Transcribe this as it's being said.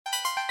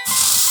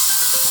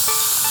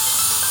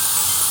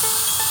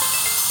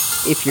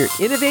If you're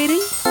innovating,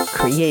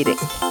 creating,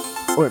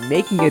 or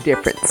making a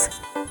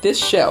difference,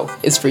 this show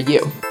is for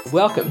you.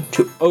 Welcome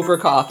to Over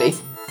Coffee.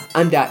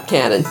 I'm Dot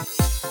Cannon.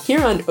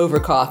 Here on Over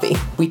Coffee,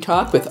 we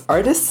talk with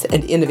artists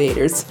and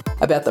innovators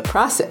about the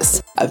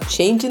process of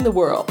changing the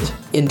world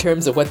in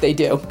terms of what they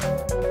do.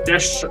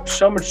 There's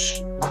so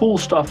much cool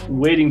stuff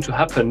waiting to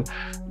happen.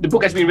 The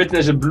book has been written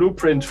as a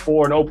blueprint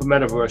for an open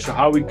metaverse, so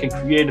how we can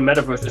create a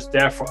metaverse is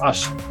there for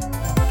us.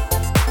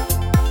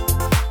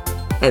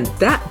 And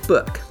that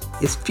book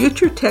is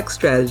future tech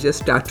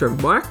strategist Dr.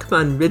 Mark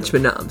von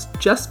Rijmenam's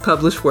just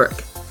published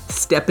work,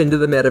 Step Into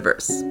the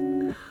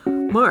Metaverse.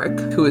 Mark,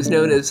 who is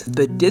known as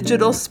the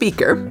Digital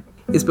Speaker,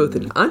 is both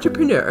an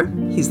entrepreneur,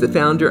 he's the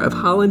founder of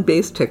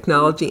Holland-based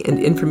technology and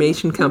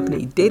information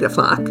company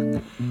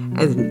Dataflock, and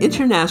an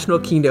international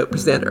keynote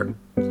presenter.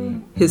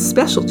 His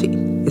specialty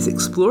is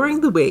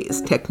exploring the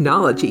ways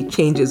technology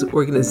changes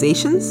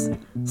organizations,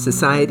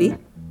 society,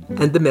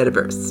 and the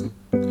metaverse.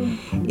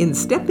 In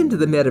Step Into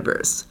the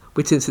Metaverse,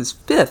 which is his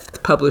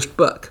fifth published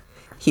book,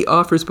 he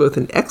offers both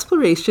an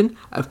exploration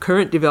of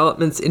current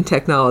developments in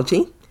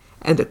technology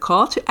and a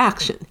call to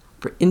action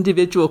for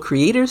individual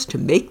creators to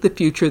make the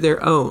future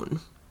their own.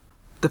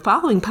 The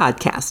following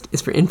podcast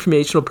is for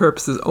informational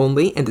purposes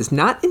only and is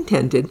not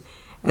intended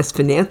as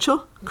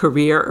financial,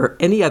 career, or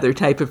any other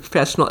type of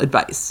professional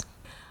advice.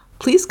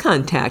 Please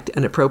contact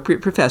an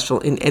appropriate professional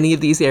in any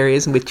of these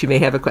areas in which you may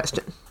have a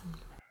question.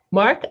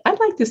 Mark, I'd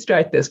like to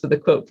start this with a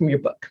quote from your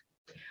book.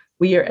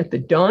 We are at the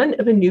dawn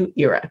of a new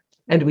era,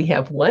 and we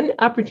have one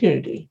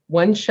opportunity,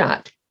 one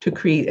shot to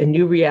create a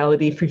new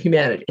reality for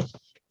humanity.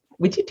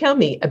 Would you tell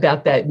me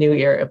about that new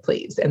era,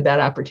 please, and that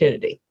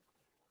opportunity?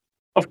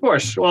 Of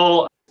course.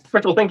 Well,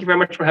 first of all, thank you very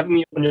much for having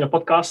me on your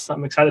podcast.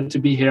 I'm excited to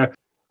be here.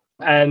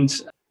 And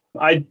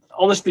I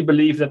honestly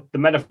believe that the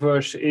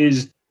metaverse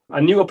is a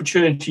new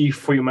opportunity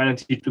for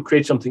humanity to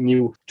create something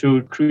new,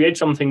 to create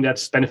something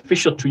that's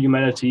beneficial to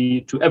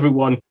humanity, to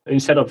everyone,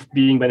 instead of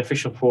being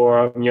beneficial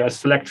for a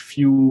select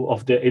few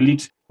of the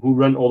elite who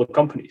run all the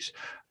companies.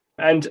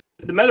 And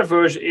the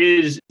metaverse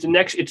is the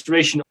next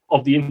iteration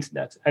of the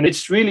internet. And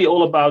it's really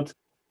all about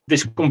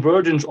this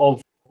convergence of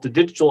the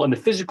digital and the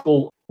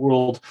physical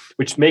world,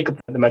 which make up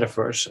the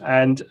metaverse.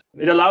 And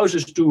it allows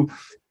us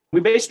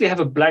we basically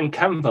have a blank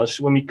canvas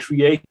when we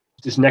create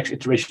this next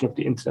iteration of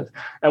the internet.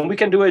 And we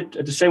can do it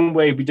the same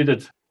way we did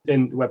it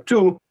in Web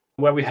 2,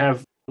 where we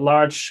have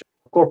large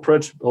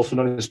corporates, also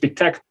known as big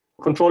tech,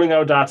 controlling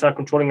our data,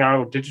 controlling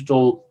our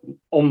digital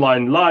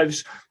online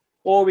lives.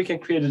 Or we can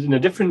create it in a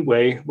different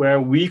way where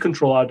we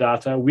control our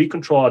data, we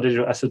control our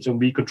digital assets, and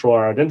we control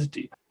our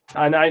identity.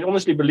 And I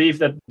honestly believe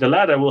that the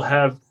latter will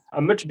have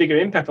a much bigger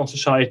impact on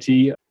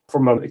society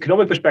from an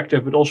economic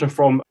perspective, but also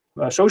from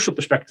a social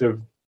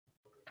perspective.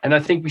 And I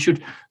think we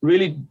should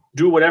really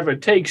do whatever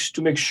it takes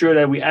to make sure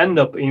that we end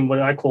up in what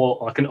I call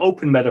like an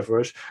open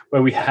metaverse,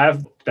 where we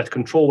have that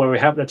control, where we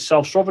have that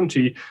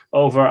self-sovereignty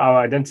over our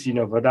identity and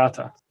over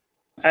data.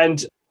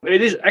 And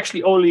it is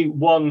actually only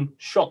one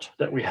shot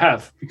that we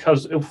have,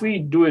 because if we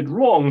do it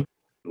wrong,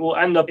 we'll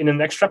end up in an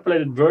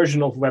extrapolated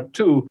version of Web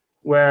 2,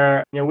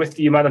 where with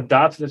the amount of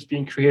data that's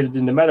being created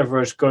in the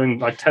metaverse going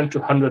like 10 to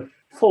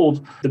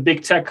 100-fold, the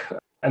big tech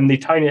and the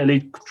tiny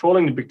elite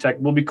controlling the big tech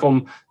will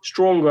become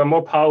stronger,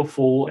 more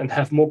powerful, and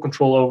have more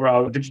control over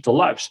our digital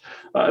lives.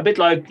 A bit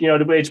like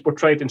the way it's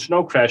portrayed in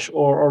Snow Crash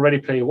or Ready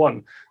Player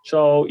One.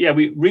 So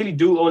we really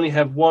do only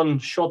have one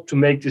shot to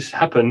make this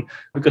happen,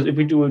 because if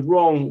we do it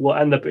wrong, we'll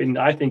end up in,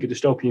 I think, a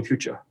dystopian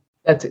future.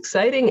 That's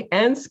exciting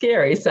and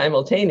scary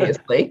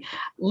simultaneously.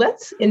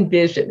 Let's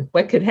envision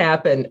what could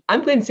happen.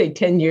 I'm going to say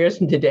 10 years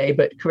from today,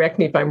 but correct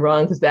me if I'm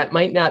wrong, because that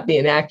might not be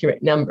an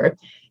accurate number.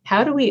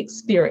 How do we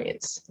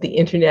experience the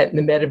internet and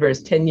the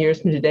metaverse 10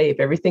 years from today if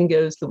everything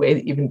goes the way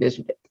that you've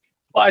envisioned it?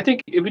 Well, I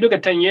think if we look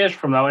at 10 years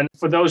from now, and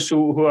for those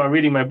who are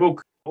reading my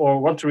book or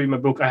want to read my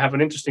book, I have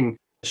an interesting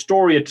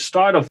story at the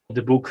start of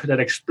the book that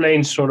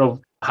explains sort of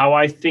how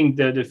I think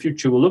the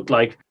future will look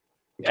like.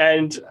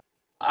 And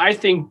I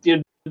think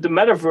the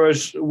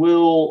metaverse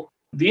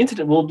the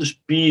internet will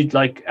just be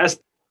like as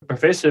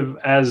pervasive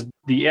as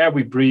the air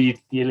we breathe,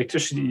 the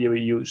electricity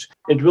we use.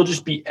 It will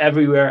just be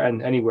everywhere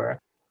and anywhere.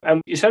 And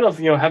instead of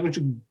having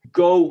to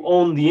go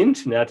on the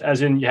internet,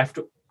 as in you have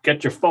to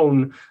get your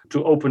phone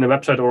to open a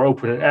website or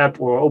open an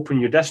app or open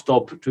your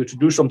desktop to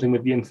do something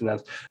with the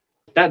internet,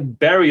 that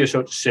barrier,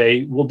 so to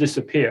say, will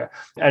disappear.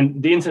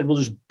 And the internet will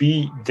just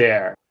be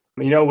there.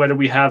 Whether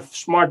we have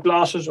smart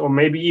glasses or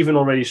maybe even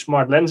already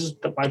smart lenses,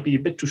 that might be a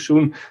bit too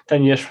soon,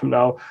 10 years from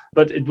now.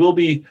 But it will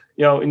be,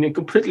 in a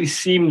completely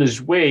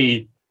seamless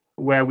way,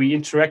 where we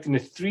interact in a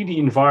 3D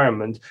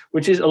environment,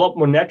 which is a lot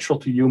more natural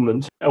to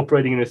humans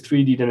operating in a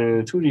 3D than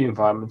in a 2D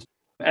environment.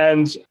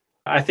 And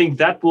I think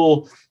that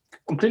will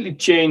completely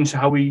change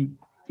how we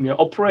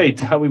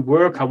operate, how we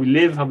work, how we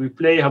live, how we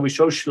play, how we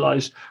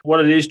socialize, what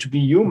it is to be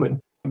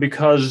human,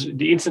 because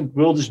the internet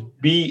will just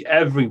be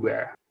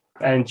everywhere.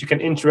 And you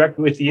can interact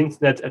with the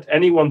internet at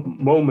any one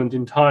moment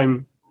in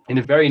time in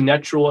a very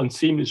natural and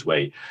seamless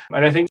way.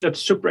 And I think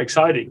that's super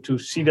exciting to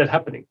see that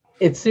happening.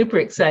 It's super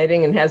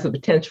exciting and has the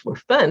potential for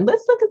fun.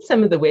 Let's look at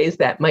some of the ways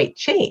that might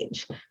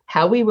change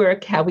how we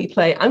work, how we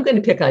play. I'm going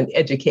to pick on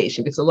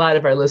education because a lot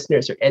of our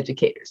listeners are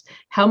educators.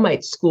 How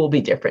might school be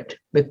different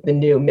with the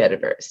new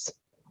metaverse?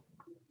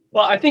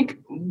 Well, I think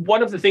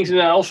one of the things, and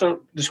I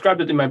also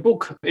described it in my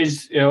book,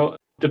 is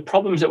the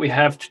problems that we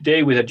have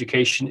today with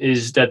education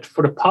is that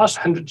for the past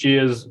 100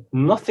 years,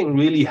 nothing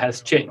really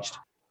has changed.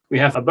 We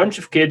have a bunch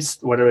of kids,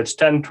 whether it's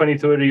 10, 20,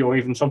 30, or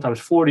even sometimes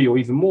 40 or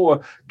even more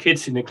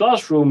kids in the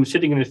classroom,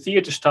 sitting in a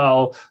theater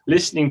style,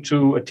 listening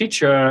to a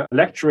teacher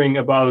lecturing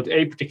about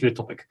a particular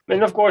topic.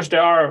 And of course,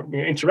 there are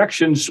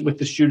interactions with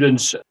the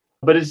students,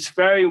 but it's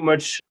very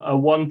much a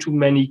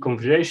one-to-many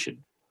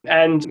conversation.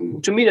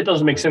 And to me, that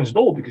doesn't make sense at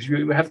all because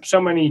we have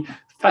so many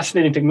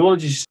fascinating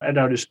technologies at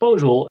our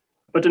disposal.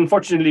 But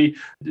unfortunately,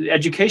 the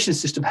education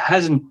system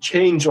hasn't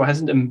changed or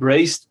hasn't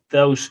embraced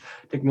those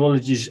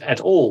technologies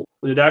at all.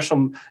 There are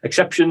some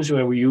exceptions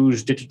where we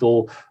use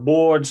digital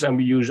boards and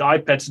we use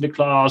iPads in the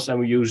class and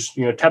we use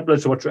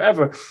tablets or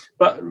whatsoever.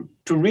 But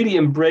to really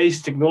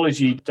embrace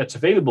technology that's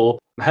available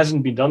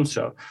hasn't been done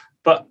so.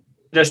 But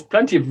there's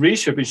plenty of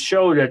research which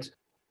show that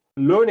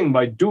learning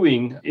by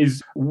doing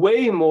is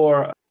way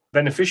more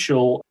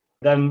beneficial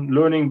than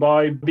learning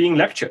by being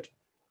lectured.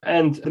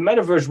 And the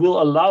metaverse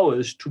will allow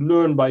us to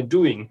learn by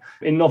doing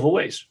in novel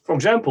ways. For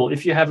example,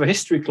 if you have a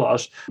history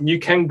class, you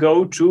can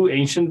go to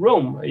ancient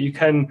Rome. You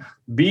can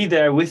be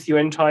there with your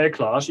entire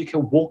class. You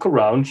can walk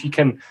around. You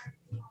can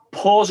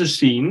pause a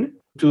scene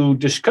to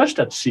discuss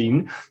that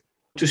scene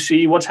to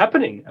see what's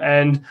happening.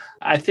 And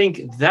I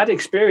think that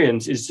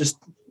experience is just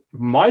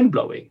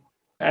mind-blowing.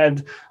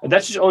 And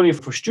that's just only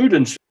for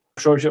students,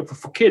 sorry,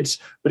 for kids.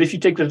 But if you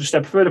take that a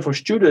step further for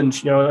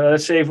students,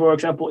 let's say, for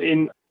example,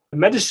 in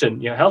medicine,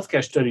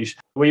 healthcare studies,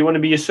 where you want to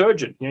be a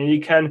surgeon,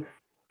 you can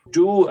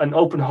do an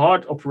open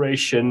heart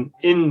operation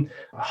in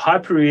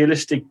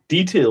hyper-realistic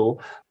detail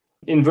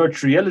in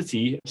virtual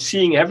reality,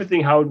 seeing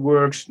everything how it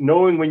works,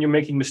 knowing when you're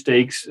making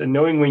mistakes and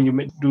knowing when you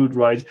do it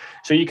right.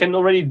 So you can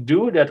already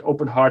do that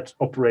open heart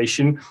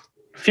operation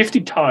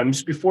 50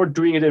 times before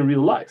doing it in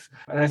real life.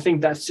 And I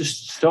think that's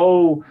just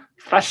so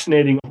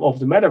fascinating of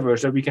the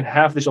metaverse that we can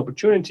have this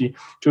opportunity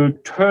to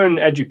turn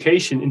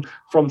education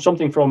from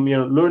something from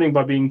learning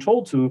by being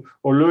told to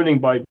or learning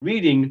by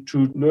reading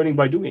to learning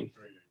by doing.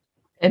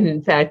 And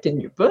in fact,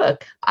 in your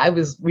book, I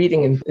was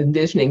reading and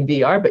envisioning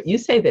VR, but you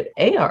say that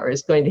AR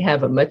is going to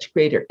have a much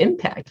greater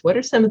impact. What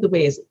are some of the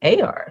ways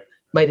AR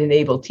might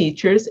enable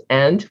teachers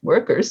and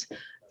workers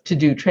to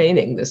do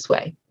training this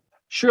way?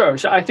 Sure.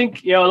 So I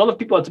think a lot of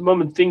people at the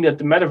moment think that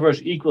the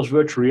metaverse equals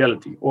virtual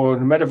reality or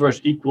the metaverse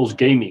equals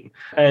gaming.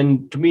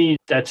 And to me,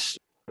 that's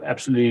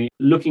absolutely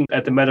looking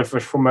at the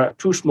metaverse from a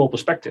too small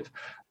perspective.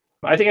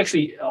 I think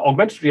actually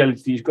augmented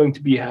reality is going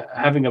to be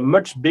having a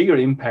much bigger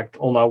impact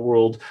on our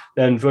world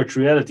than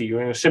virtual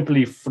reality,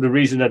 simply for the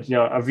reason that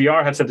a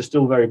VR headset is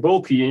still very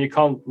bulky and you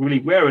can't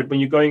really wear it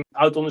when you're going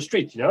out on the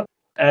street,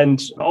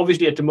 And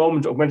obviously at the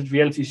moment, augmented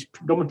reality is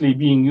predominantly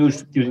being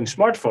used using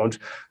smartphones.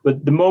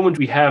 But the moment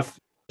we have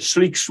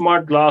sleek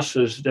smart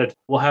glasses that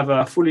will have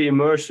a fully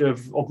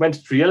immersive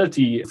augmented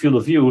reality field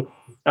of view,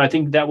 I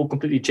think that will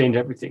completely change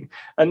everything.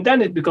 And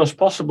then it becomes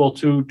possible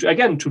to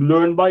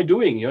learn by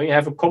doing. You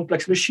have a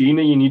complex machine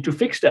and you need to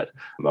fix that.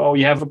 Or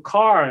you have a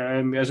car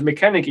as a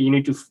mechanic and you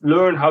need to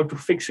learn how to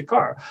fix a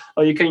car.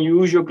 Or you can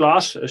use your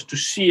glasses to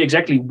see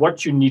exactly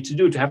what you need to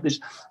do, to have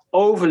this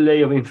overlay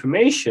of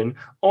information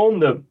on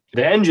the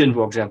engine,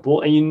 for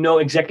example, and you know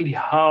exactly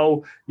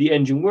how the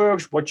engine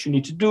works, what you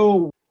need to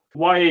do,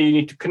 why you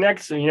need to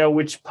connect,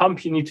 which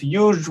pump you need to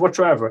use,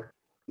 whatsoever.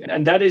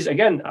 And that is,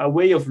 again, a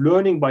way of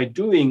learning by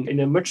doing in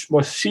a much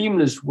more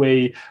seamless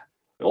way,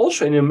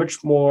 also in a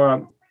much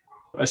more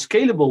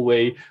scalable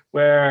way,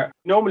 where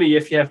normally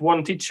if you have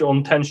one teacher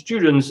on 10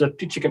 students, that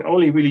teacher can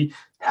only really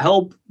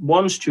help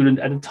one student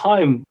at a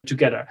time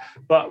together.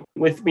 But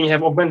when you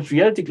have augmented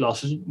reality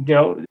classes,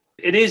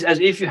 it is as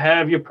if you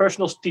have your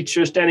personal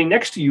teacher standing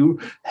next to you,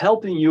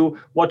 helping you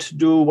what to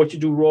do, what you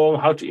do wrong,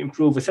 how to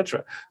improve,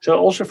 etc. So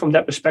also from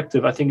that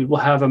perspective, I think it will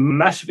have a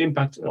massive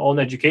impact on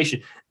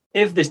education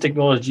if this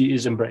technology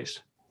is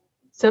embraced.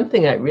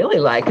 Something I really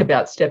like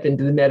about Step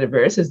Into the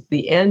Metaverse is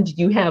the end,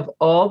 you have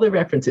all the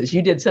references.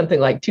 You did something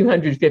like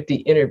 250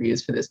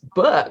 interviews for this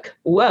book.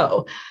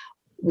 Whoa.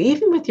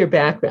 Even with your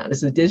background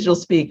as a digital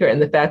speaker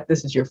and the fact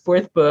this is your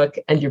fourth book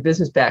and your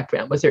business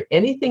background, was there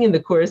anything in the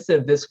course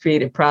of this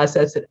creative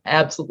process that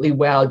absolutely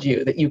wowed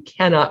you that you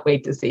cannot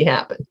wait to see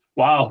happen?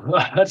 Wow,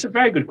 that's a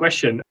very good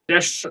question.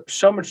 There's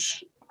so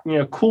much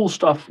cool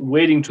stuff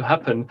waiting to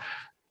happen.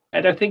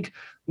 And I think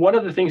one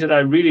of the things that I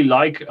really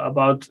like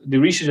about the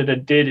research that I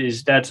did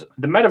is that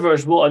the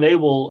metaverse will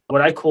enable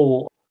what I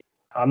call,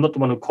 I'm not the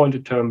one who coined the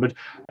term, but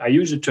I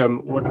use the term,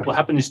 what will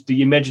happen is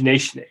the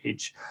imagination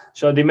age.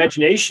 So the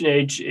imagination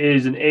age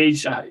is an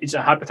age, it's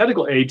a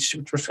hypothetical age,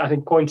 which was, I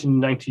think, coined in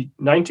the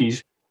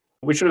 1990s,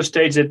 which sort of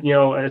states that,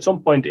 at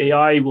some point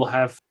AI will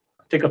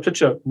take up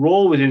such a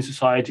role within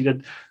society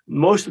that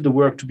most of the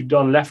work to be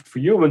done left for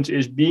humans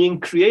is being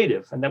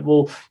creative. And that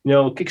will,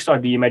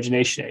 kickstart the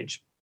imagination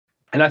age.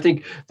 And I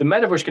think the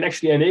metaverse can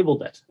actually enable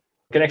that.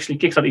 can actually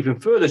kickstart even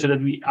further, so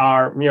that we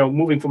are,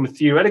 moving from a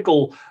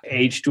theoretical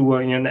age to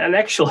an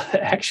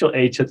actual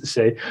age, so to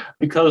say.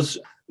 Because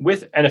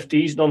with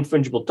NFTs,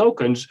 non-fungible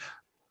tokens,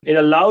 it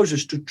allows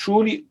us to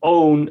truly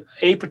own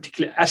a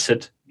particular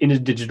asset in the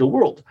digital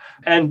world.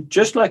 And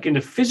just like in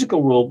the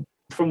physical world,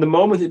 from the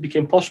moment it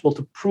became possible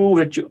to prove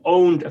that you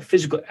owned a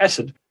physical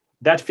asset,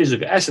 that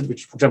physical asset,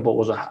 which, for example,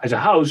 was as a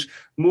house,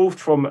 moved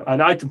from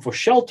an item for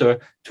shelter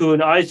to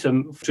an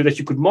item so that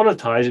you could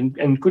monetize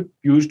and could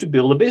use to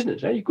build a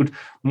business. You could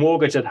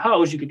mortgage that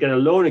house, you could get a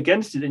loan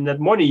against it, and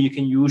that money you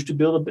can use to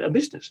build a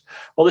business.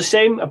 Well, the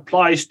same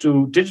applies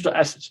to digital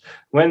assets.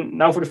 When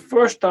now, for the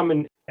first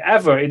time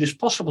ever, it is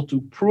possible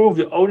to prove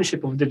the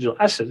ownership of a digital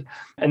asset,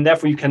 and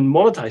therefore you can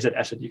monetize that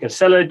asset. You can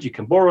sell it, you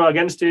can borrow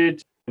against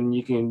it, and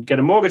you can get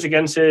a mortgage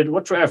against it,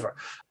 whatsoever.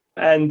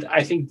 And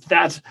I think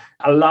that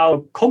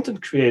allows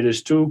content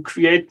creators to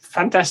create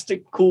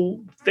fantastic,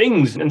 cool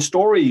things and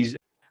stories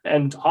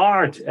and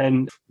art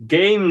and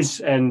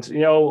games and,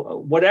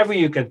 whatever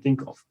you can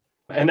think of.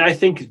 And I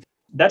think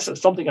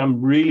that's something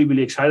I'm really,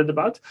 really excited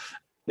about.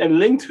 And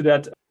linked to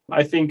that,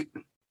 I think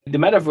the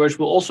metaverse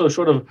will also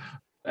sort of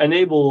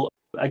enable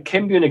a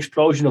Cambrian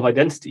explosion of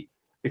identity,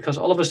 because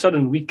all of a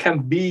sudden we can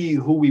be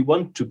who we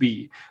want to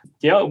be.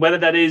 Whether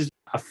that is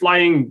a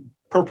flying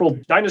purple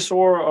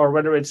dinosaur, or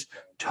whether it's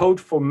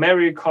Toad from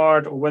Mario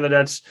Kart, or whether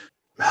that's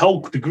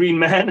Hulk, the Green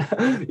Man,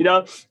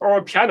 or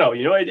a piano,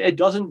 it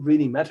doesn't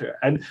really matter.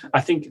 And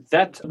I think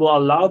that will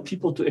allow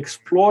people to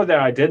explore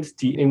their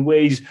identity in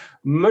ways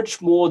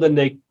much more than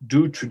they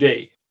do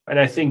today. And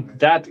I think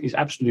that is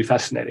absolutely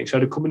fascinating. So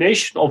the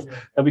combination of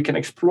that we can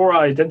explore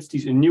our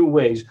identities in new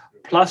ways,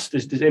 plus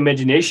this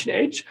imagination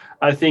age,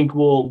 I think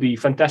will be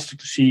fantastic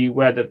to see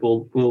where that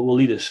will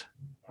lead us.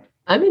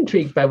 I'm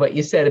intrigued by what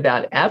you said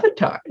about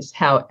avatars,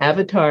 how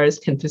avatars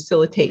can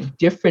facilitate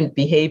different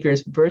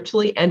behaviors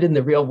virtually and in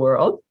the real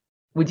world.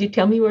 Would you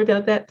tell me more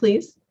about that,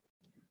 please?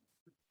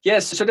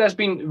 Yes. So there's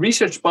been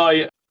research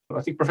by,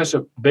 I think,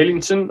 Professor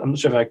Beilinson. I'm not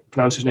sure if I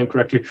pronounced his name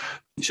correctly.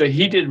 So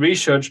he did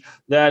research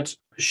that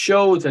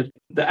showed that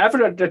the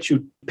avatar that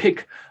you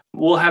pick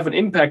will have an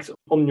impact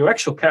on your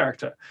actual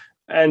character.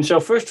 And so,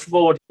 first of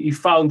all, he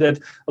found that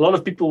a lot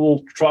of people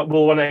will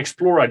want to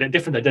explore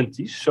different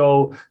identities.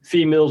 So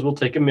females will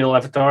take a male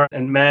avatar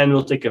and men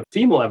will take a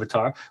female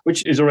avatar,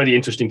 which is already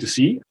interesting to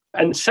see.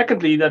 And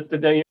secondly, that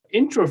the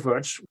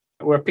introverts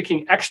were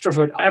picking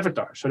extrovert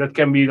avatars. So that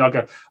can be like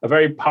a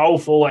very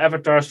powerful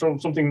avatar,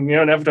 something,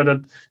 an avatar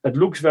that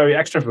looks very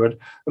extrovert.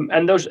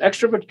 And those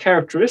extrovert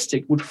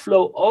characteristics would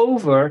flow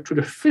over to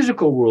the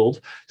physical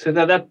world, so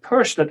that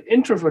person, that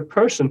introvert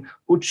person,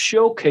 would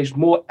showcase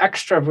more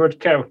extrovert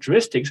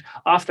characteristics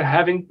after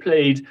having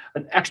played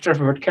an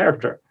extrovert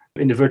character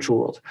in the virtual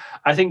world.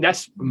 I think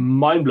that's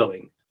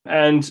mind-blowing.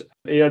 And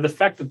the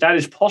fact that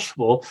is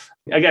possible,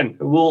 again,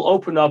 will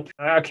open up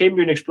a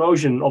Cambrian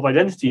explosion of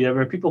identity,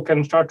 where people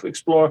can start to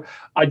explore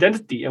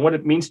identity and what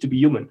it means to be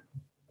human.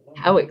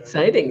 How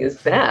exciting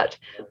is that?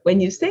 When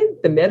you say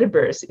the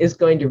metaverse is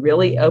going to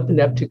really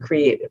open up to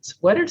creatives,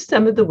 what are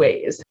some of the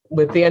ways,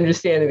 with the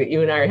understanding that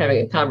you and I are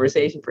having a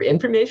conversation for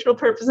informational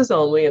purposes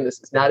only, and this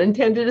is not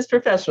intended as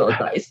professional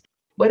advice,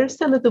 what are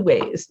some of the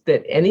ways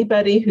that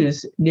anybody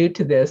who's new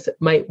to this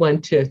might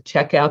want to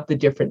check out the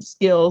different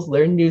skills,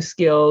 learn new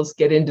skills,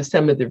 get into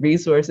some of the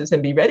resources,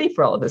 and be ready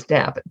for all of this to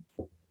happen?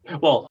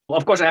 Well,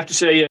 of course, I have to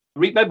say,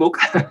 read my book,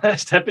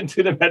 Step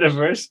Into the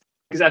Metaverse,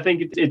 because I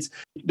think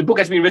the book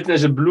has been written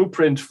as a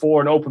blueprint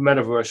for an open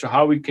metaverse, so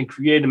how we can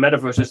create a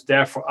metaverse that's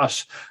there for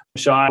us.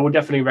 So I would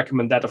definitely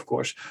recommend that, of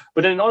course.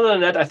 But then other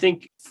than that, I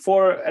think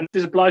and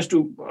this applies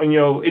to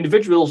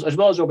individuals as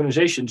well as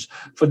organizations,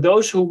 for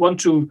those who want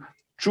to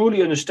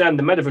truly understand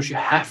the metaverse, you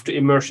have to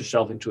immerse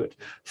yourself into it.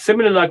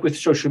 Similar like with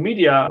social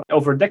media,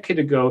 over a decade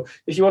ago,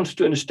 if you wanted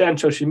to understand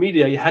social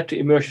media, you had to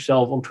immerse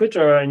yourself on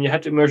Twitter and you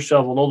had to immerse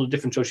yourself on all the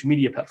different social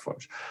media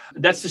platforms.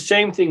 That's the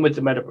same thing with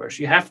the metaverse.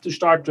 You have to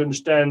start to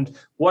understand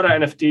what are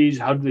NFTs,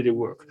 how do they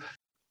work.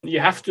 You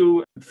have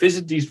to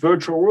visit these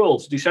virtual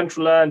worlds,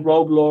 Decentraland,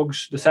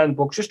 Roblox, the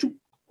Sandbox, just to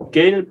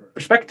gain a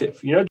perspective,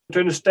 to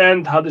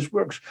understand how this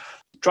works.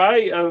 Try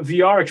a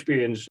VR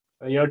experience.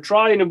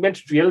 Try an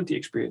augmented reality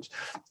experience,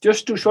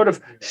 just to sort of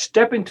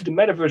step into the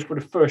metaverse for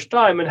the first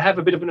time and have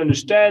a bit of an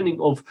understanding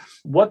of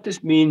what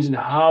this means and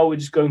how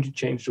it's going to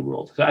change the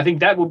world. So I think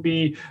that would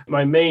be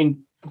my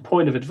main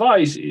point of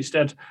advice, is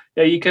that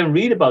you can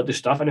read about this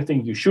stuff, and I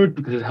think you should,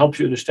 because it helps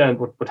you understand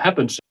what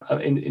happens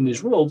in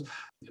this world.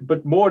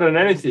 But more than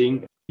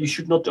anything, you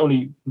should not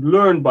only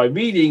learn by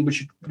reading, but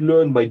you should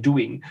learn by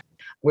doing.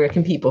 Where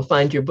can people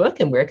find your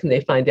book, and where can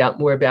they find out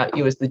more about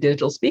you as the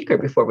digital speaker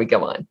before we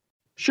go on?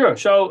 Sure.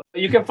 So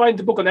you can find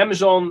the book on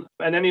Amazon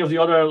and any of the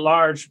other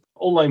large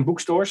online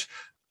bookstores.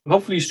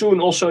 Hopefully soon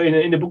also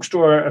in a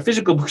bookstore, a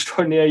physical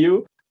bookstore near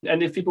you.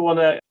 And if people want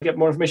to get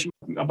more information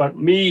about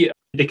me,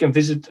 they can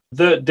visit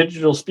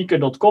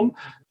thedigitalspeaker.com.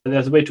 And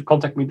there's a way to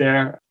contact me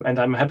there. And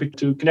I'm happy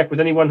to connect with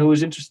anyone who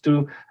is interested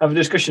to have a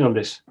discussion on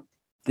this.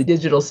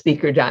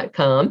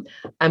 thedigitalspeaker.com.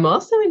 I'm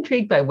also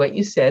intrigued by what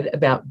you said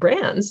about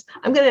brands.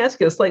 I'm going to ask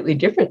you a slightly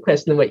different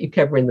question than what you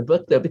cover in the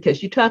book, though,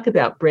 because you talk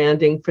about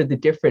branding for the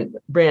different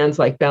brands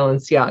like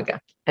Balenciaga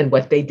and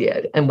what they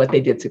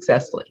did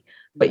successfully.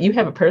 But you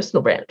have a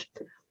personal brand.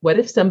 What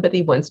if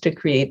somebody wants to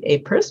create a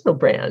personal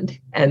brand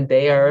and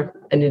they are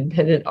an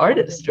independent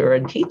artist or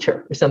a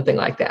teacher or something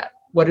like that?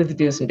 What are the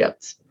do's and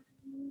don'ts?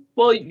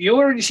 Well, you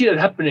already see that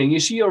happening. You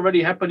see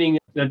already happening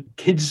that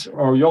kids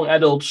or young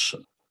adults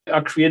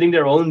are creating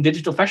their own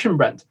digital fashion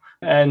brand.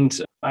 And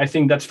I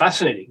think that's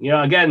fascinating.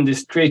 Again,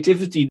 this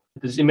creativity,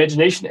 this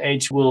imagination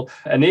age will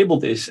enable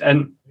this.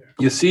 And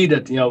you see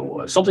that,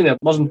 something that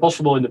wasn't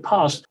possible in the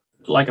past,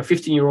 like a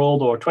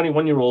 15-year-old or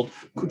 21-year-old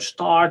could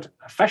start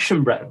a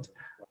fashion brand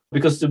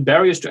because the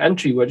barriers to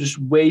entry were just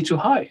way too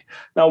high.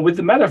 Now, with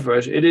the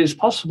metaverse, it is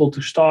possible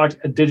to start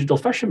a digital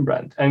fashion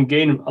brand and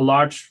gain a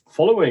large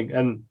following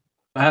and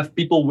have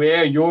people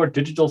wear your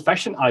digital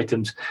fashion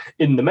items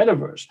in the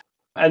metaverse.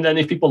 And then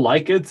if people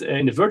like it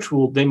in the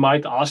virtual, they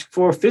might ask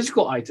for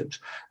physical items.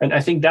 And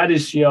I think that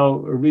is,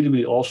 really,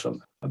 really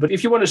awesome. But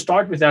if you want to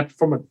start with that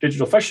from a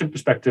digital fashion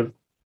perspective,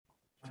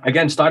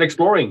 again, start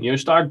exploring,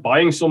 start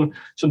buying some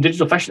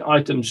digital fashion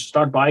items,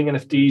 start buying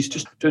NFTs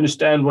just to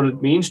understand what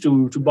it means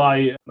to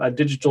buy a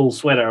digital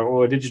sweater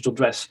or a digital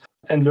dress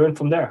and learn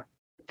from there.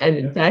 And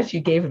in fact,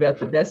 you gave about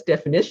the best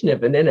definition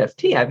of an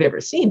NFT I've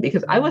ever seen,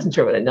 because I wasn't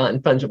sure what a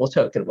non-fungible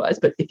token was.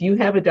 But if you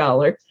have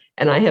 $1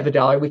 and I have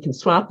 $1, we can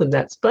swap them.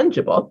 That's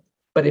fungible.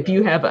 But if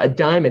you have a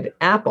diamond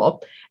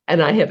apple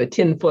and I have a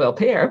tinfoil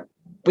pear,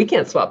 we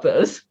can't swap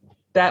those.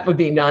 That would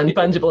be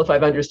non-fungible if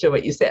I've understood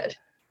what you said.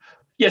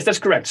 Yes, that's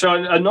correct. So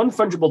a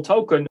non-fungible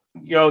token,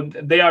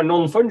 they are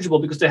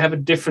non-fungible because they have a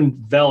different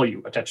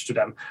value attached to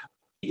them.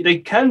 They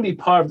can be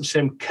part of the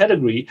same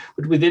category,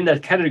 but within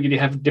that category, they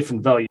have a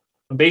different value.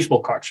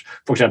 Baseball cards,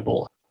 for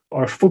example,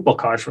 or football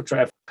cards,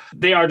 whatsoever.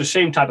 They are the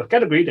same type of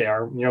category. They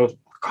are,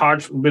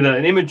 cards with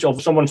an image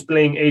of someone's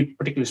playing a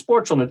particular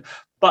sports on it,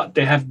 but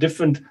they have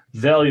different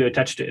value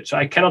attached to it. So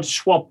I cannot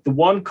swap the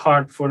one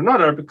card for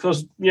another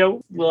because,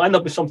 we'll end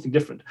up with something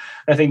different.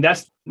 I think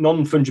that's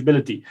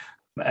non-fungibility.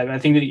 And I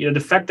think that, the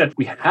fact that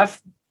we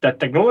have that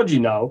technology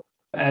now,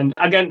 and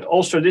again,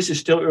 also this is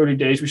still early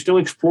days. We're still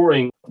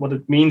exploring what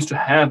it means to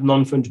have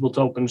non-fungible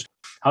tokens,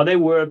 how they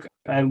work,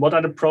 and what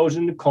are the pros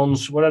and the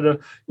cons. What are the,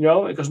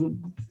 because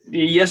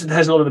yes, it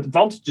has a lot of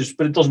advantages,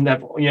 but it doesn't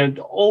have, it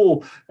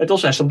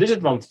also has some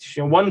disadvantages.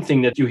 One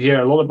thing that you hear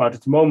a lot about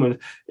at the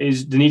moment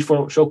is the need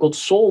for so-called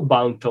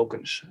soul-bound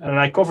tokens. And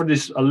I cover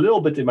this a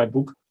little bit in my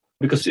book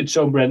because it's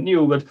so brand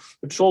new, but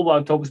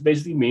soul-bound tokens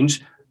basically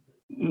means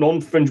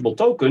non-fungible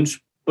tokens,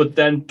 but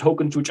then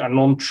tokens which are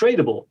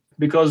non-tradable.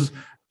 Because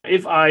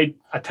if I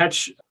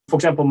attach, for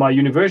example, my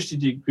university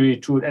degree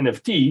to an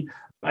NFT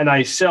and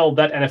I sell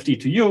that NFT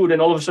to you, then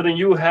all of a sudden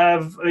you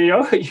have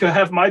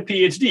my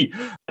PhD.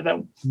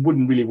 That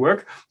wouldn't really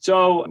work.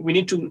 So we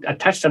need to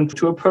attach them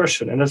to a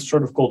person, and that's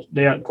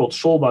they are called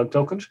soul-bound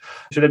tokens,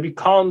 so that we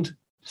can't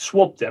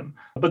swap them.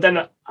 But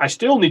then I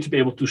still need to be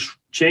able to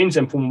change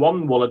them from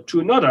one wallet to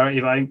another.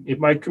 If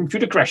my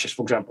computer crashes,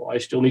 for example, I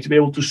still need to be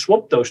able to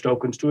swap those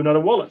tokens to another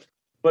wallet.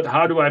 But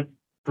how do I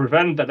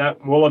prevent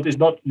that wallet is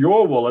not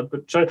your wallet?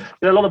 But so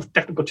there are a lot of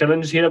technical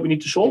challenges here that we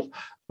need to solve.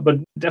 But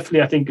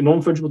definitely, I think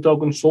non-fungible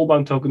tokens,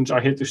 soul-bound tokens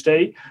are here to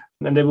stay,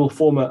 and they will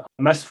form a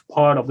massive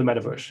part of the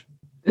metaverse.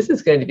 This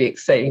is going to be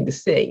exciting to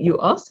see. You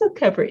also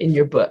cover in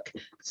your book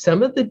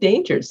some of the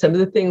dangers, some of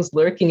the things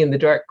lurking in the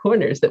dark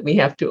corners that we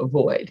have to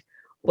avoid.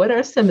 What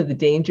are some of the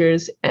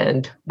dangers,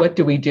 and what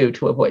do we do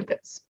to avoid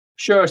this?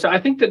 Sure. So I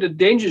think that the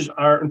dangers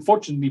are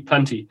unfortunately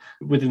plenty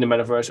within the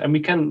metaverse, and we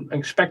can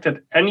expect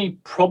that any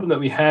problem that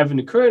we have in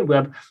the current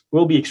web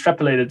will be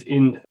extrapolated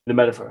in the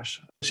metaverse,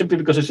 simply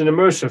because it's an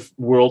immersive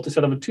world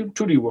instead of a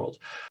 2D world.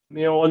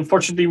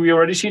 Unfortunately, we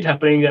already see it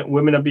happening that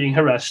women are being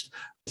harassed,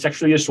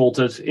 sexually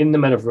assaulted in the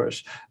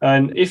metaverse.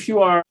 And if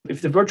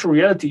the virtual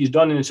reality is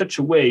done in such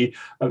a way,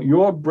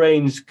 your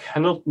brains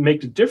cannot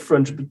make the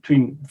difference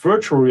between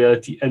virtual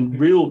reality and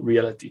real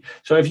reality.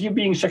 So if you're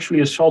being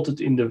sexually assaulted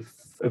in the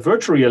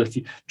virtual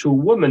reality to a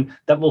woman,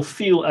 that will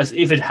feel as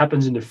if it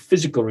happens in the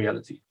physical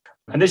reality.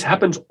 And this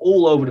happens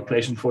all over the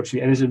place,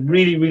 unfortunately, and it's a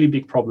really, really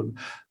big problem.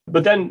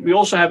 But then we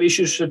also have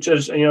issues such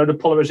as, the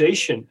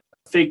polarization,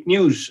 fake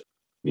news,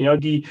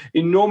 the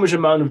enormous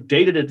amount of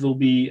data that will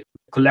be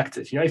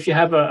collected. If you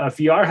have a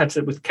VR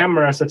headset with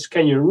cameras that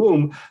scan your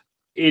room,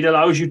 it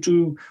allows you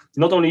to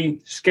not only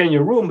scan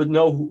your room, but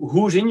know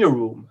who's in your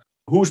room,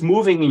 who's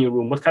moving in your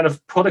room, what kind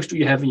of products do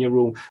you have in your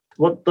room,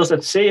 what does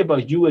that say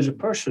about you as a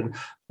person,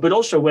 but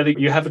also whether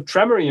you have a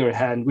tremor in your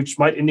hand, which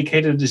might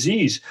indicate a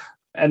disease.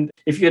 And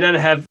if you then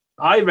have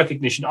eye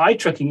recognition, eye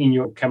tracking in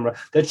your camera,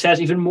 that says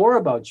even more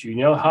about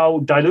you. How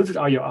diluted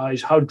are your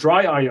eyes? How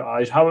dry are your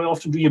eyes? How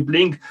often do you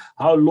blink?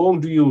 How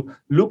long do you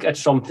look at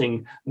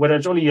something? Whether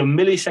it's only a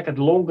millisecond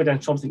longer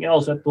than something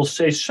else, that will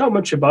say so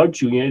much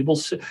about you. It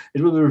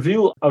will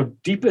reveal our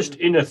deepest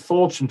inner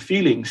thoughts and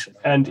feelings.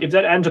 And if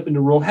that ends up in the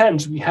wrong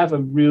hands, we have a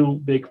real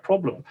big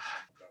problem.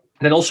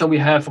 Then also we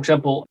have, for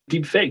example,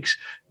 deep fakes.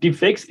 Deep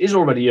fakes is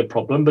already a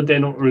problem, but they're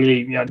not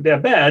really, they're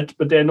bad,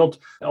 but they're not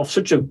of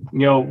such a,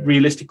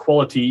 realistic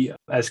quality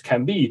as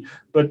can be.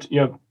 But,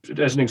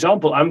 as an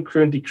example, I'm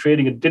currently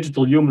creating a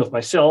digital human of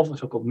myself, a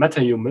so-called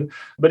meta-human.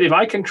 But if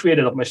I can create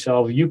it of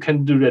myself, you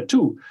can do that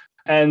too.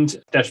 And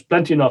there's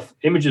plenty enough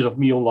images of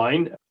me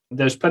online.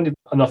 There's plenty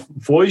enough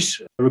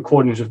voice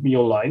recordings of me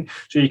online.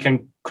 So you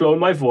can clone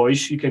my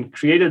voice. You can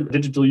create a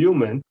digital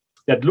human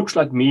that looks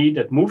like me,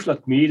 that moves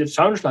like me, that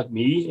sounds like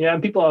me.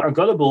 And people are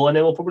gullible and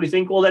they will probably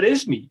think, well, that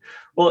is me.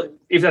 Well,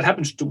 if that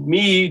happens to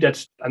me,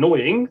 that's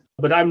annoying,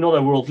 but I'm not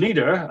a world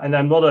leader and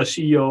I'm not a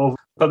CEO of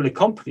a public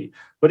company.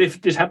 But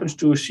if this happens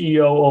to a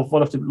CEO of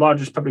one of the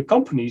largest public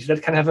companies,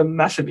 that can have a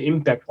massive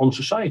impact on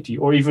society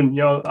or even,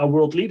 a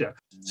world leader.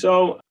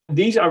 So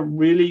these are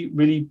really,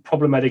 really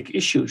problematic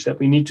issues that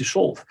we need to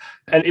solve.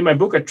 And in my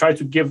book, I try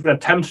to give an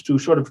attempt to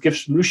sort of give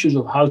solutions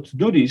of how to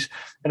do these.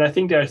 And I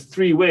think there are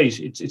three ways.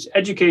 It's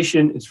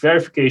education, it's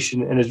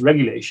verification, and it's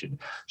regulation.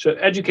 So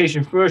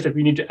education first, that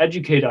we need to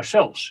educate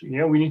ourselves.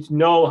 We need to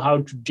know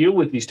how to deal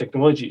with these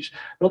technologies.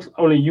 Not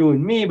only you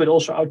and me, but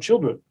also our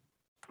children.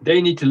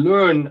 They need to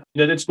learn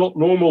that it's not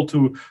normal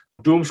to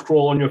doom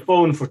scroll on your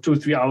phone for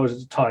 2-3 hours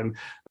at a time.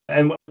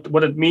 And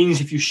what it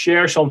means if you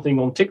share something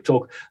on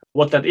TikTok,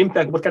 what kind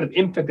of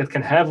impact that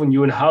can have on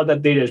you and how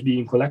that data is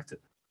being collected.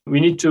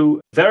 We need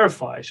to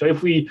verify. So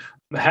if we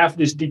have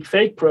this deep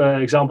fake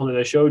example that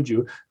I showed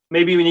you,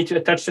 maybe we need to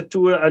attach it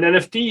to an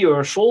NFT or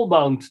a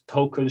soulbound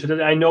token so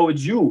that I know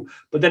it's you.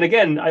 But then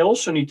again, I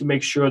also need to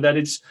make sure that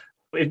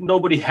if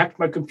nobody hacked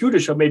my computer,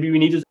 so maybe we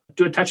need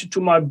to attach it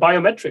to my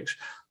biometrics.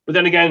 But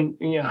then again,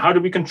 how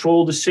do we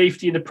control the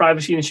safety and the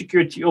privacy and the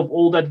security of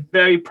all that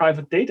very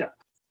private data?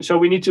 So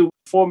we need to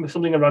form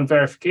something around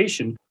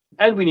verification,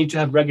 and we need to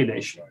have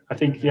regulation. I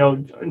think,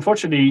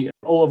 unfortunately,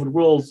 all over the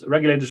world,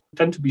 regulators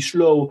tend to be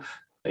slow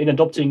in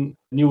adopting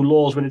new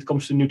laws when it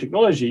comes to new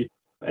technology.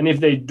 And if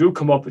they do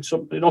come up,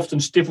 it often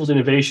stifles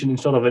innovation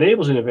instead of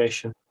enables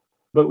innovation.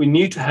 But we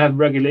need to have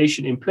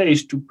regulation in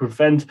place to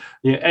prevent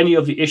any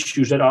of the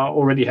issues that are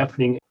already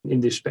happening in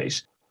this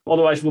space.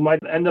 Otherwise, we might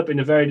end up in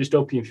a very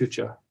dystopian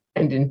future.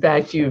 And in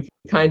fact, you've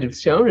kind of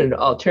shown an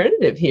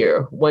alternative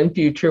here. One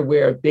future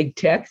where big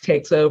tech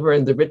takes over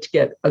and the rich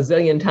get a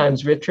zillion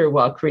times richer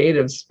while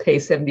creatives pay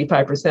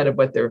 75% of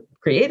what they're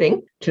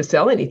creating to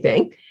sell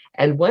anything.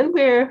 And one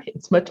where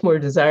it's much more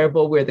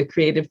desirable, where the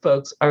creative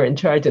folks are in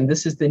charge, and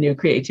this is the new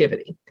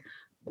creativity.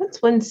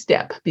 What's one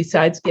step,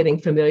 besides getting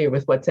familiar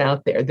with what's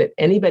out there, that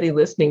anybody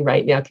listening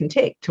right now can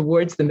take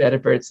towards the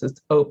metaverse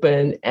that's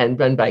open and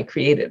run by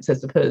creatives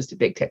as opposed to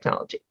big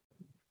technology?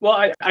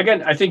 Well,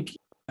 I think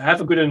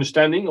have a good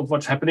understanding of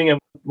what's happening and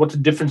what the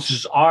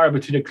differences are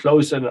between a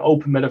closed and an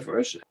open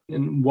metaverse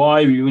and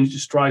why we need to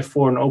strive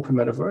for an open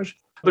metaverse.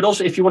 But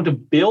also, if you want to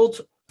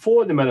build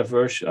for the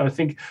metaverse, I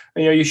think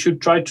you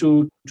should try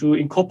to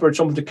incorporate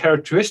some of the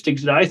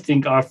characteristics that I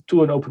think are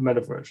to an open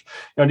metaverse.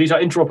 These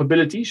are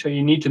interoperability, so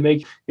you need to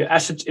make your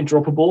assets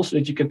interoperable so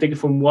that you can take it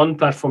from one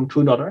platform to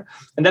another.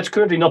 And that's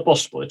currently not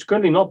possible. It's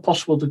currently not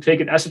possible to take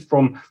an asset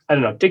from,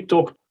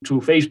 TikTok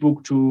to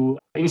Facebook to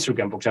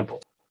Instagram, for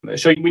example.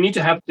 So we need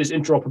to have this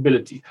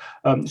interoperability.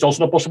 It's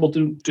also not possible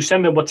to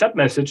send a WhatsApp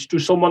message to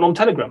someone on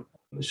Telegram.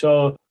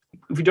 So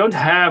if we don't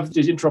have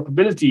this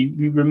interoperability,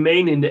 we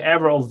remain in the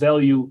era of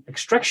value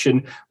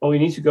extraction, but we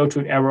need to go to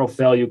an era of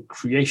value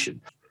creation.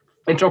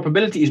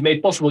 Interoperability is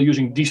made possible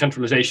using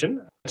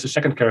decentralization. That's the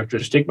second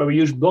characteristic, but we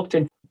use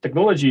blockchain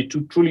technology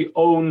to truly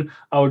own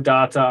our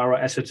data, our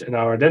assets, and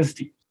our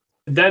identity.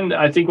 Then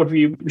I think what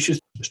we should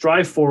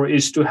strive for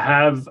is to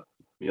have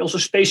also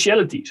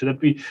spatiality, so that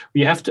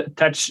we have to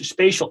attach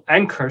spatial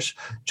anchors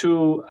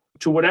to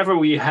whatever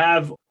we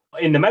have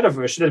in the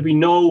metaverse, so that we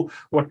know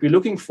what we're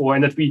looking for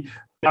and that we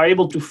are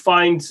able to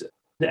find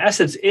the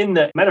assets in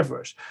the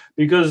metaverse.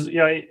 Because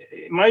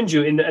mind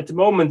you, at the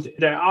moment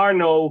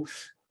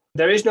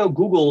there is no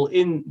Google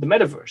in the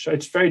metaverse, so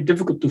it's very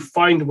difficult to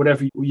find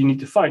whatever you need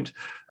to find.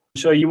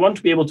 So you want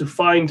to be able to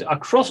find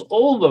across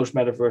all those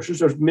metaverses,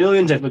 there's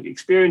millions of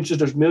experiences,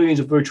 there's millions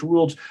of virtual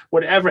worlds,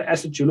 whatever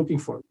assets you're looking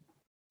for.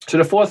 So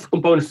the fourth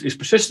component is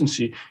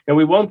persistency. And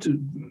we want to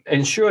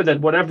ensure that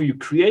whatever you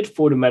create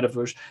for the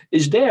metaverse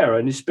is there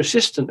and is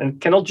persistent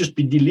and cannot just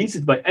be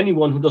deleted by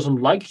anyone who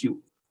doesn't like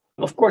you.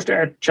 Of course,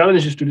 there are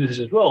challenges to this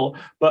as well.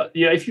 But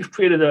if you've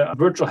created a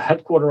virtual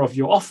headquarters of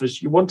your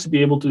office, you want to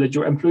be able to that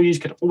your employees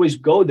can always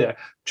go there,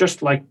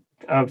 just like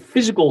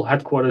physical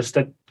headquarters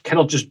that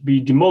cannot just be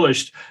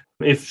demolished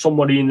if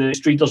somebody in the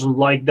street doesn't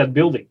like that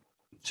building.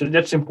 So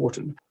that's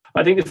important.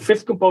 I think the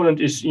fifth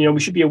component is, we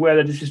should be aware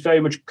that this is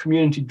very much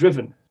community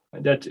driven.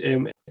 That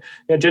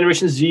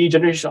Generation Z,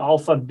 Generation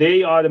Alpha,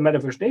 they are the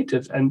metaverse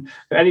natives. And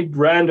any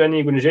brand or any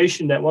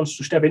organization that wants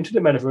to step into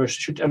the metaverse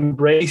should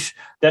embrace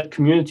that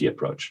community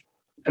approach.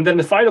 And then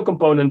the final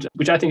component,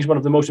 which I think is one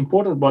of the most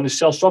important ones, is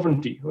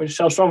self-sovereignty.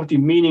 Self-sovereignty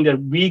meaning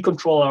that we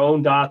control our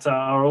own data,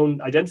 our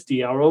own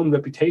identity, our own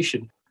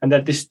reputation, and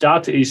that this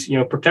data is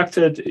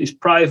protected, is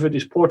private,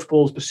 is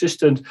portable, is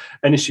persistent,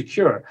 and is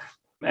secure.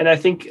 And I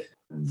think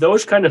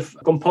those kind of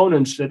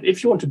components, that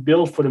if you want to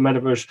build for the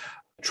metaverse,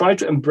 try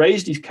to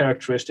embrace these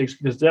characteristics,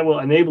 because that will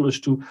enable us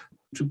to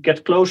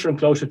get closer and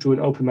closer to an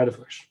open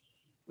metaverse.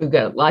 We've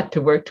got a lot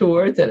to work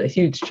towards and a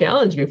huge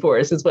challenge before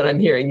us, is what I'm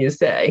hearing you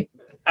say.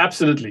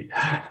 Absolutely.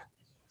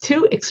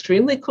 Two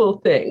extremely cool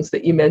things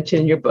that you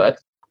mentioned in your book: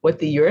 what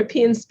the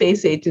European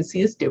Space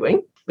Agency is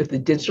doing with the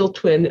digital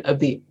twin of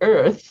the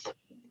Earth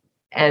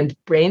and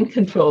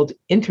brain-controlled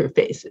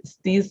interfaces.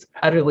 These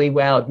utterly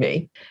wowed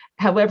me.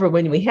 However,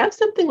 when we have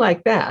something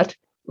like that,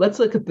 let's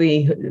look at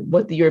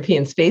what the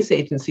European Space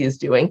Agency is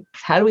doing.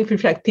 How do we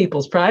protect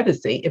people's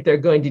privacy if they're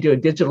going to do a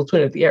digital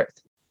twin of the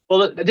Earth?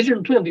 Well, the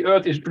digital twin of the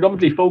Earth is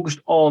predominantly focused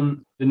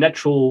on the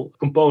natural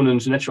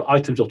components, the natural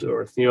items of the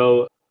Earth,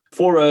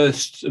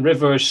 forests,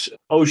 rivers,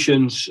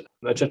 oceans,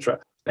 etc.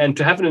 And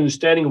to have an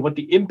understanding of what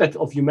the impact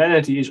of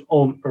humanity is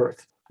on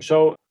Earth.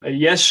 So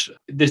yes,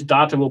 this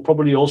data will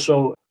probably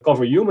also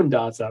cover human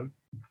data,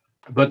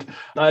 but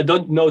I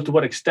don't know to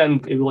what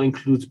extent it will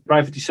include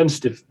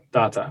privacy-sensitive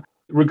data.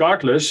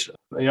 Regardless,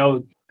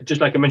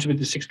 just like I mentioned with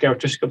the 6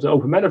 characteristics of the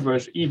open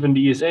metaverse, even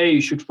the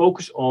ESA should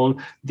focus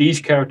on these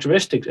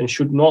characteristics and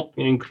should not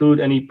include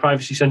any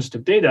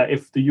privacy-sensitive data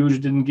if the user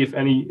didn't give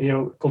any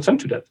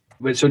consent to that,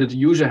 so that the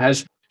user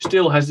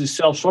still has the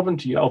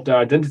self-sovereignty of their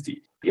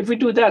identity. If we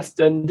do that,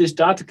 then this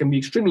data can be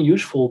extremely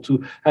useful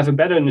to have a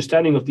better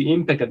understanding of the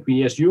impact that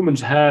we as humans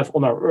have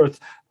on our Earth,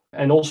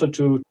 and also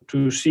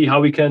to see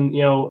how we can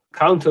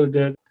counter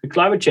the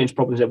climate change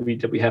problems that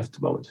we have at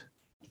the moment.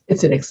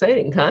 It's an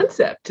exciting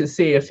concept to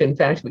see if, in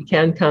fact, we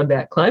can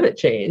combat climate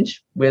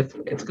change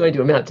it's going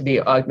to amount to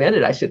be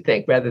augmented, I should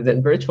think, rather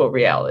than virtual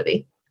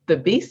reality. The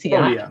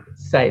BCI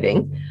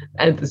sighting,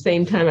 and at the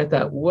same time, I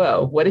thought,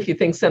 whoa, what if you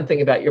think something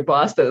about your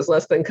boss that is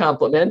less than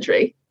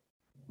complimentary?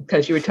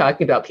 Because you were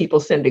talking about people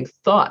sending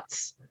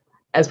thoughts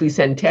as we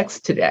send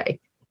text today.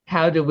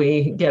 How do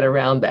we get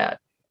around that?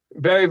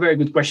 Very, very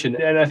good question.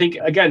 And I think,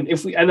 again,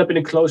 if we end up in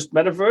a closed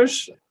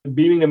metaverse,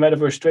 beaming the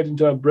metaverse straight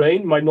into our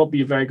brain might not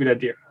be a very good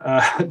idea.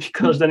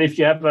 Because then if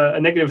you have a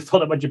negative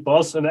thought about your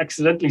boss and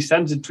accidentally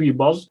sends it to your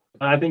boss,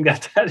 I think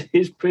that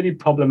is pretty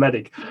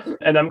problematic.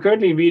 And I'm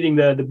currently reading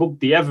the book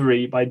The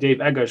Every by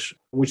Dave Eggers,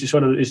 which is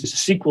a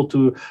sequel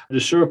to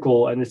The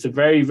Circle. And it's a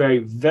very, very,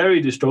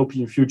 very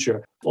dystopian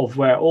future of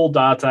where all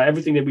data,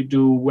 everything that we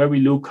do, where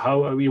we look,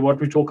 what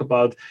we talk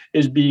about,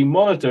 is being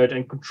monitored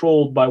and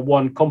controlled by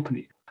one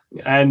company.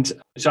 And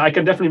so I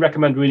can definitely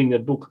recommend reading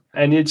that book.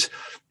 And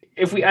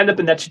if we end up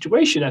in that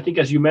situation, I think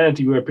as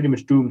humanity, we're pretty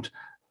much doomed.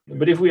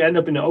 But if we end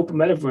up in an open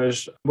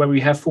metaverse where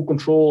we have full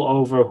control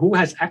over who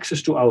has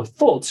access to our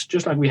thoughts,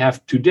 just like we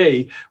have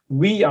today,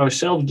 we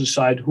ourselves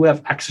decide who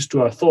have access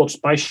to our thoughts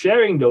by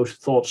sharing those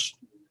thoughts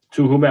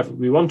to whomever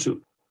we want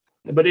to.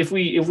 But if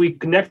we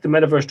connect the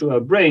metaverse to our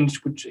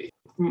brains, which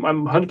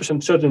I'm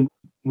 100% certain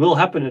will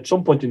happen at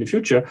some point in the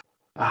future,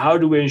 how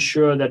do we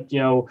ensure that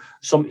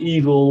some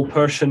evil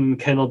person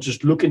cannot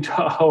just look into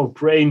our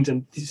brains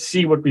and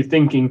see what we're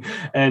thinking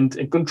and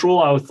control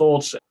our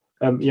thoughts?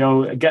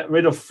 Get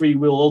rid of free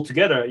will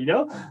altogether.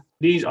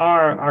 These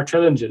are our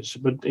challenges.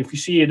 But if you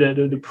see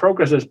the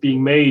progress that's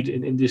being made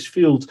in this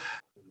field,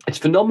 it's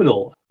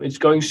phenomenal. It's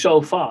going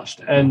so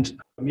fast, and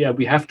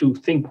we have to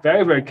think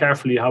very, very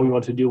carefully how we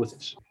want to deal with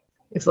this.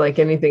 It's like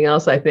anything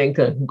else. I think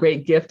a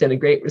great gift and a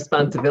great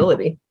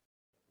responsibility.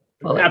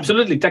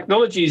 Absolutely.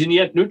 Technology is in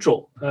the end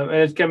neutral, and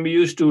it can be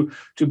used to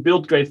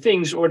build great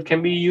things, or it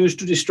can be used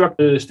to destruct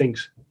those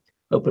things.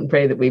 Hope and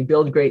pray that we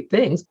build great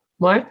things.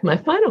 Mark, my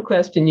final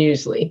question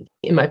usually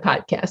in my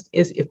podcast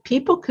is, if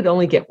people could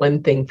only get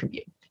one thing from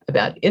you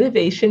about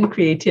innovation,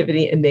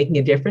 creativity, and making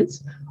a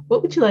difference,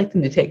 what would you like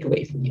them to take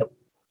away from you?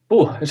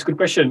 Oh, that's a good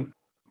question.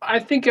 I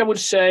think I would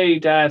say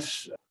that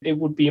it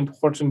would be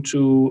important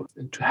to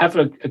have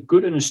a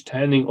good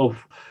understanding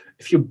of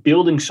if you're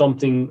building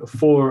something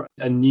for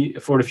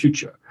the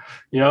future.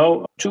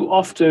 Too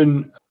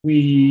often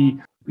we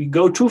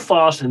go too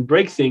fast and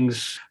break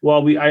things,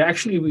 while we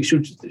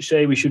should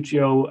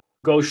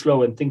go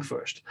slow and think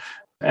first.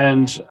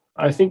 And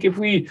I think if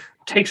we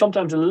take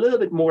sometimes a little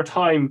bit more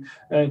time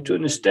to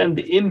understand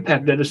the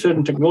impact that a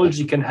certain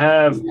technology can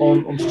have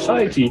on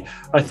society,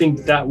 I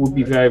think that would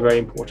be very, very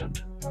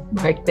important.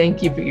 Mark,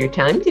 thank you for your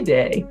time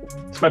today.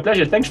 It's my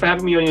pleasure. Thanks for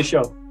having me on your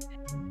show.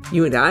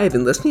 You and I have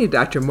been listening to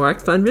Dr.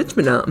 Mark van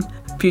Rijmenam,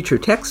 future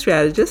tech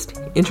strategist,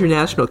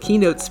 international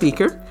keynote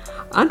speaker,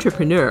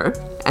 entrepreneur,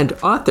 and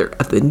author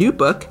of the new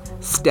book,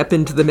 Step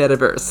Into the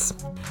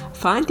Metaverse.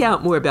 Find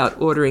out more about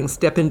ordering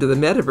Step Into the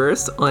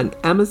Metaverse on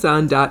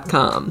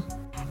Amazon.com.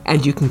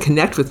 And you can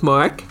connect with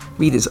Mark,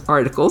 read his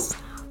articles,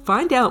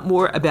 find out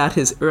more about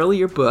his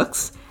earlier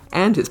books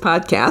and his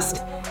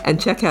podcast,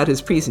 and check out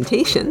his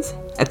presentations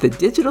at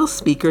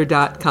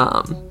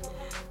thedigitalspeaker.com.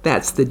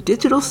 That's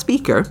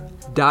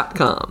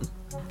thedigitalspeaker.com.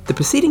 The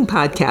preceding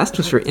podcast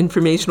was for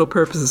informational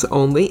purposes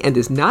only and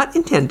is not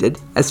intended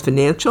as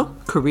financial,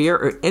 career,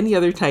 or any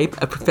other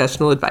type of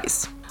professional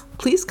advice.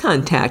 Please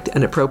contact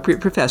an appropriate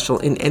professional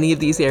in any of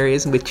these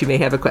areas in which you may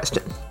have a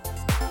question.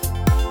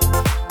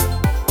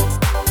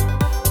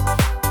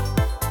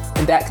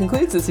 And that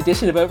concludes this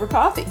edition of Over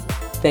Coffee.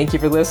 Thank you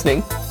for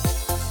listening.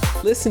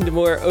 Listen to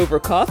more Over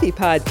Coffee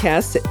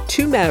podcasts at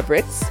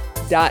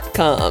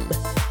twomavericks.com.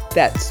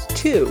 That's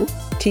two,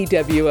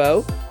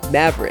 T-W-O,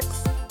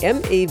 Mavericks,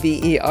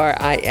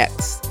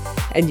 M-A-V-E-R-I-X.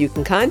 And you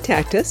can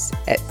contact us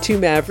at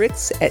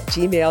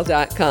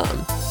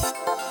twomavericks@gmail.com.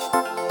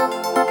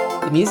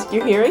 The music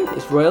you're hearing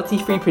is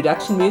royalty-free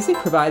production music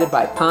provided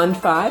by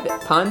Pond5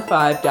 at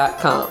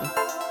pond5.com.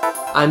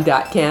 I'm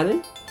Dot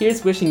Cannon.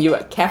 Here's wishing you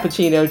a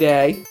cappuccino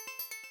day.